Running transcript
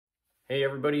Hey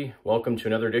everybody, welcome to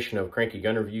another edition of Cranky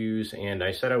Gun Reviews, and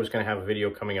I said I was going to have a video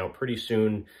coming out pretty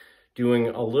soon doing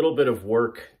a little bit of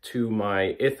work to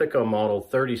my Ithaca Model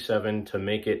 37 to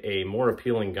make it a more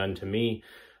appealing gun to me.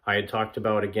 I had talked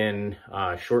about, again,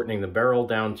 shortening the barrel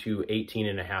down to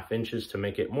 18.5 inches to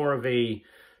make it more of a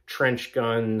trench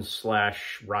gun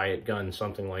 / riot gun,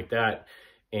 something like that,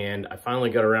 and I finally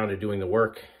got around to doing the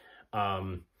work.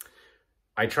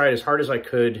 I tried as hard as I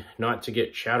could not to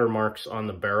get chatter marks on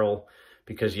the barrel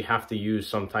because you have to use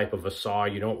some type of a saw.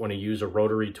 You don't want to use a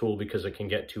rotary tool because it can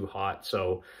get too hot.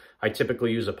 So I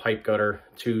typically use a pipe gutter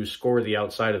to score the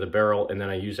outside of the barrel, and then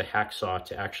I use a hacksaw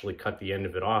to actually cut the end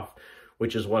of it off,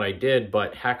 which is what I did,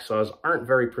 but hacksaws aren't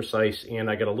very precise and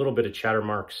I got a little bit of chatter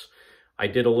marks. I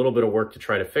did a little bit of work to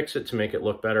try to fix it to make it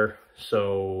look better.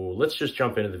 So let's just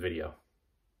jump into the video.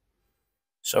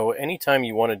 So anytime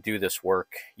you want to do this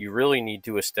work, you really need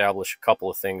to establish a couple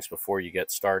of things before you get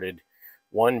started.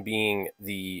 One being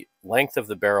the length of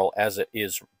the barrel as it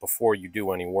is before you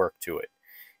do any work to it.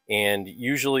 And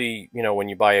usually, when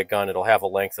you buy a gun, it'll have a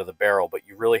length of the barrel, but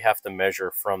you really have to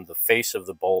measure from the face of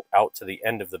the bolt out to the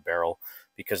end of the barrel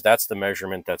because that's the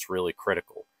measurement that's really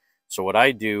critical. So what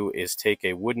I do is take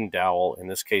a wooden dowel. In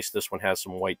this case, this one has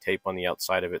some white tape on the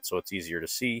outside of it, so it's easier to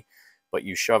see. But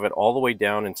you shove it all the way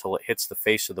down until it hits the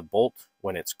face of the bolt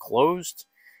when it's closed,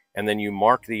 and then you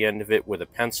mark the end of it with a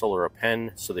pencil or a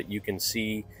pen so that you can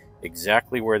see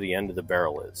exactly where the end of the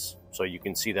barrel is. So you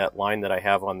can see that line that I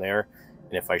have on there,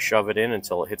 and if I shove it in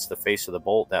until it hits the face of the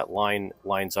bolt, that line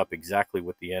lines up exactly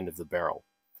with the end of the barrel.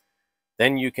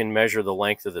 Then you can measure the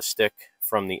length of the stick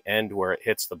from the end where it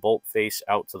hits the bolt face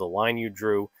out to the line you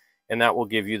drew, and that will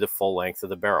give you the full length of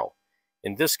the barrel.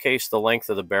 In this case, the length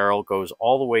of the barrel goes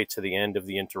all the way to the end of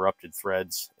the interrupted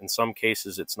threads. In some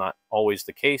cases, it's not always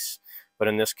the case, but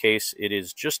in this case, it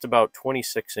is just about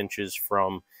 26 inches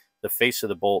from the face of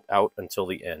the bolt out until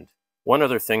the end. One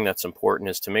other thing that's important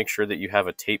is to make sure that you have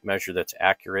a tape measure that's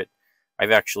accurate.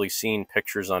 I've actually seen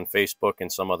pictures on Facebook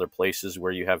and some other places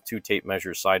where you have two tape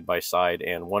measures side by side,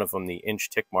 and one of them, the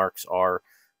inch tick marks, are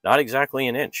not exactly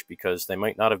an inch because they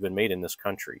might not have been made in this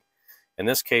country. In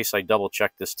this case, I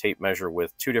double-checked this tape measure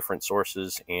with two different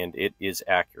sources, and it is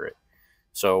accurate.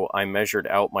 So I measured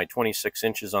out my 26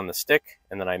 inches on the stick,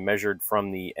 and then I measured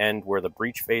from the end where the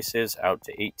breech face is out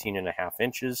to 18.5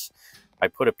 inches. I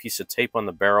put a piece of tape on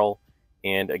the barrel,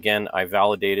 and again, I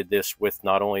validated this with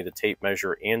not only the tape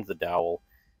measure and the dowel.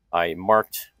 I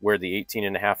marked where the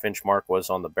 18.5 inch mark was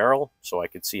on the barrel, so I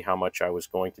could see how much I was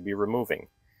going to be removing.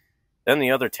 Then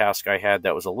the other task I had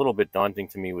that was a little bit daunting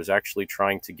to me was actually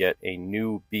trying to get a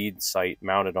new bead sight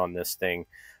mounted on this thing,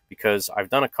 because I've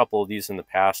done a couple of these in the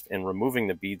past, and removing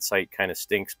the bead sight kind of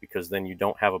stinks because then you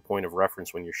don't have a point of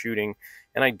reference when you're shooting,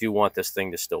 and I do want this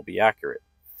thing to still be accurate.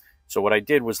 So what I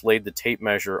did was laid the tape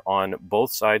measure on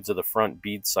both sides of the front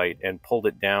bead sight and pulled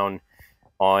it down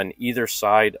on either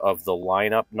side of the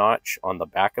lineup notch on the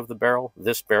back of the barrel.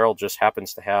 This barrel just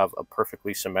happens to have a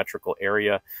perfectly symmetrical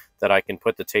area that I can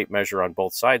put the tape measure on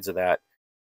both sides of that.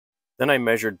 Then I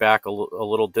measured back a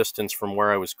little distance from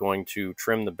where I was going to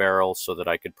trim the barrel so that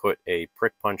I could put a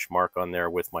prick punch mark on there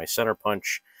with my center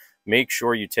punch. Make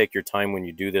sure you take your time when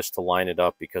you do this to line it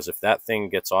up, because if that thing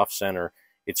gets off center,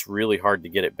 it's really hard to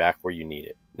get it back where you need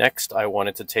it. Next, I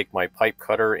wanted to take my pipe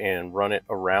cutter and run it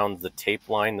around the tape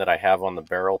line that I have on the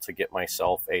barrel to get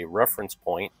myself a reference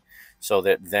point so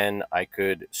that then I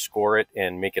could score it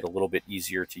and make it a little bit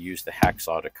easier to use the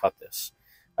hacksaw to cut this.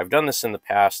 I've done this in the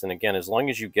past, and again, as long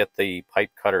as you get the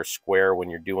pipe cutter square when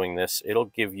you're doing this, it'll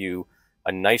give you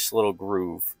a nice little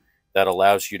groove that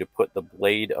allows you to put the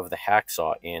blade of the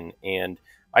hacksaw in. And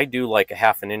I do like a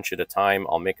 ½ an inch at a time.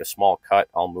 I'll make a small cut,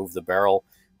 I'll move the barrel,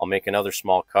 I'll make another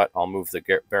small cut, I'll move the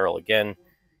barrel again.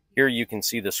 Here you can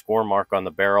see the score mark on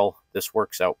the barrel. This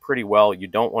works out pretty well. You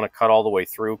don't want to cut all the way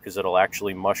through because it'll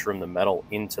actually mushroom the metal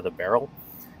into the barrel.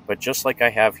 But just like I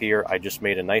have here, I just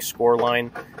made a nice score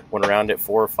line, went around it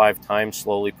 4 or 5 times,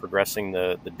 slowly progressing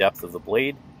the depth of the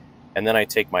blade. And then I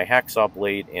take my hacksaw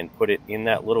blade and put it in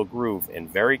that little groove, and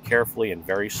very carefully and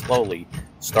very slowly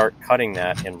start cutting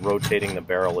that and rotating the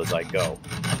barrel as I go.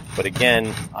 But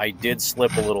again, I did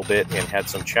slip a little bit and had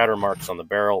some chatter marks on the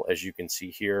barrel, as you can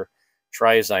see here.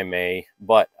 Try as I may,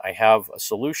 but I have a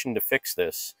solution to fix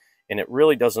this, and it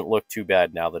really doesn't look too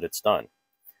bad now that it's done.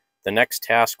 The next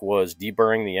task was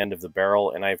deburring the end of the barrel,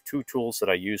 and I have two tools that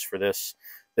I use for this.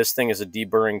 This thing is a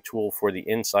deburring tool for the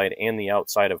inside and the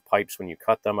outside of pipes when you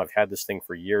cut them. I've had this thing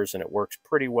for years and it works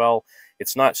pretty well.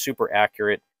 It's not super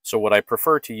accurate, so what I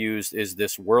prefer to use is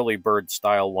this whirly-bird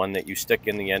style one that you stick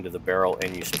in the end of the barrel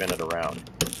and you spin it around.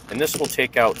 And this will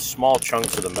take out small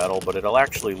chunks of the metal, but it'll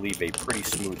actually leave a pretty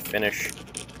smooth finish.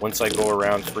 Once I go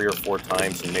around 3 or 4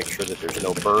 times and make sure that there's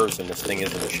no burrs and this thing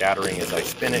isn't shattering as I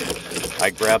spin it, I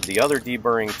grab the other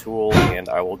deburring tool and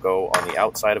I will go on the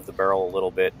outside of the barrel a little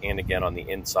bit and again on the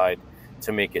inside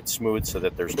to make it smooth so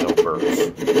that there's no burrs.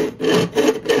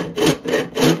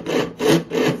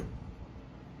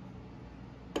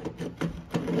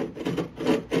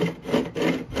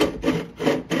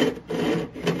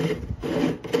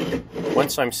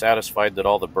 Once I'm satisfied that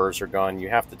all the burrs are gone, you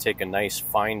have to take a nice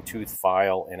fine-tooth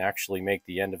file and actually make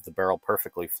the end of the barrel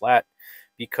perfectly flat,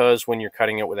 because when you're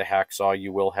cutting it with a hacksaw,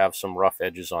 you will have some rough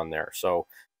edges on there. So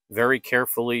very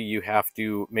carefully, you have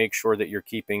to make sure that you're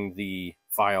keeping the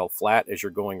file flat as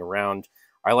you're going around.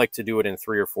 I like to do it in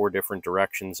 3 or 4 different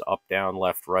directions, up, down,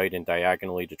 left, right, and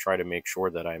diagonally to try to make sure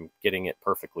that I'm getting it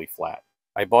perfectly flat.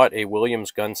 I bought a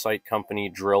Williams Gun Sight Company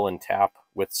drill and tap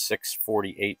with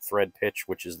 648 thread pitch,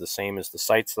 which is the same as the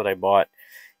sights that I bought,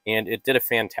 and it did a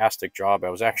fantastic job. I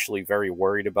was actually very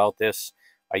worried about this.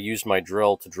 I used my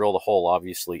drill to drill the hole,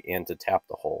 obviously, and to tap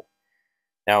the hole.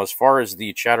 Now, as far as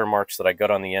the chatter marks that I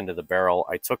got on the end of the barrel,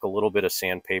 I took a little bit of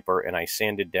sandpaper and I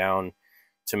sanded down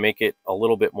to make it a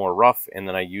little bit more rough, and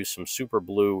then I used some super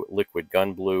blue liquid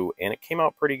gun blue, and it came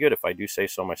out pretty good, if I do say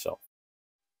so myself.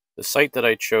 The sight that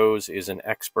I chose is an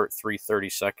Expert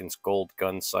 3/32 gold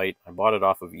gun sight. I bought it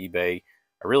off of eBay.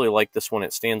 I really like this one.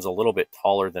 It stands a little bit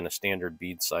taller than a standard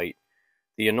bead sight.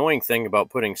 The annoying thing about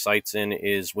putting sights in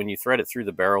is when you thread it through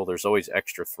the barrel, there's always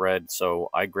extra thread. So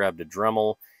I grabbed a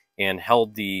Dremel and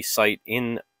held the sight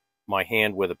in my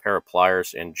hand with a pair of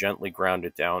pliers and gently ground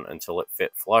it down until it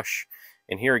fit flush.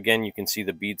 And here again, you can see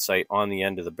the bead sight on the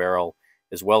end of the barrel,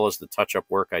 as well as the touch-up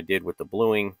work I did with the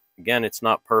bluing. Again, it's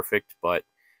not perfect, but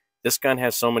this gun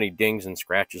has so many dings and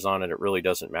scratches on it, it really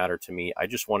doesn't matter to me. I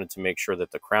just wanted to make sure that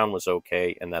the crown was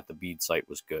okay and that the bead sight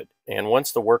was good. And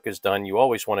once the work is done, you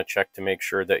always want to check to make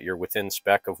sure that you're within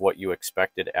spec of what you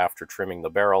expected after trimming the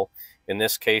barrel. In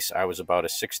this case, I was about a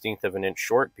 1/16 of an inch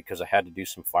short because I had to do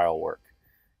some file work.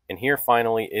 And here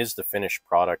finally is the finished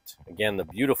product. Again, the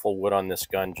beautiful wood on this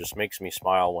gun just makes me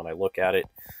smile when I look at it.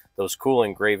 Those cool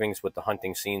engravings with the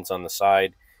hunting scenes on the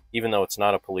side. Even though it's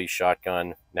not a police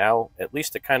shotgun, now at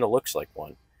least it kind of looks like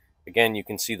one. Again, you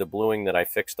can see the bluing that I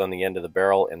fixed on the end of the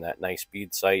barrel and that nice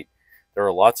bead sight. There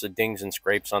are lots of dings and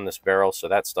scrapes on this barrel, so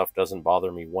that stuff doesn't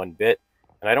bother me one bit.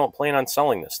 And I don't plan on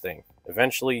selling this thing.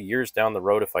 Eventually, years down the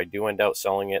road, if I do end up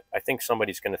selling it, I think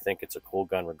somebody's going to think it's a cool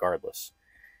gun regardless.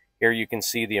 Here you can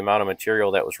see the amount of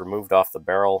material that was removed off the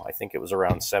barrel. I think it was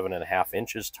around 7.5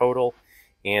 inches total.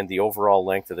 And the overall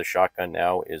length of the shotgun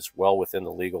now is well within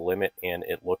the legal limit, and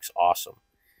it looks awesome.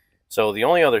 So the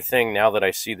only other thing now that I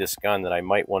see this gun that I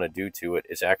might want to do to it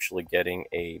is actually getting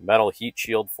a metal heat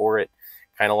shield for it,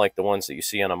 kind of like the ones that you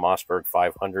see on a Mossberg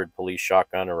 500 police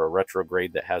shotgun or a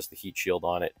retrograde that has the heat shield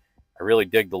on it. I really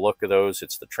dig the look of those.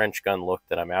 It's the trench gun look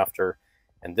that I'm after,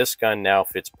 and this gun now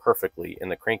fits perfectly in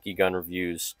the Cranky Gun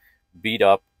Reviews beat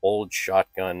up old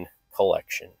shotgun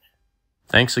collection.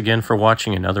 Thanks again for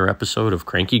watching another episode of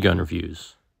Cranky Gun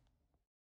Reviews.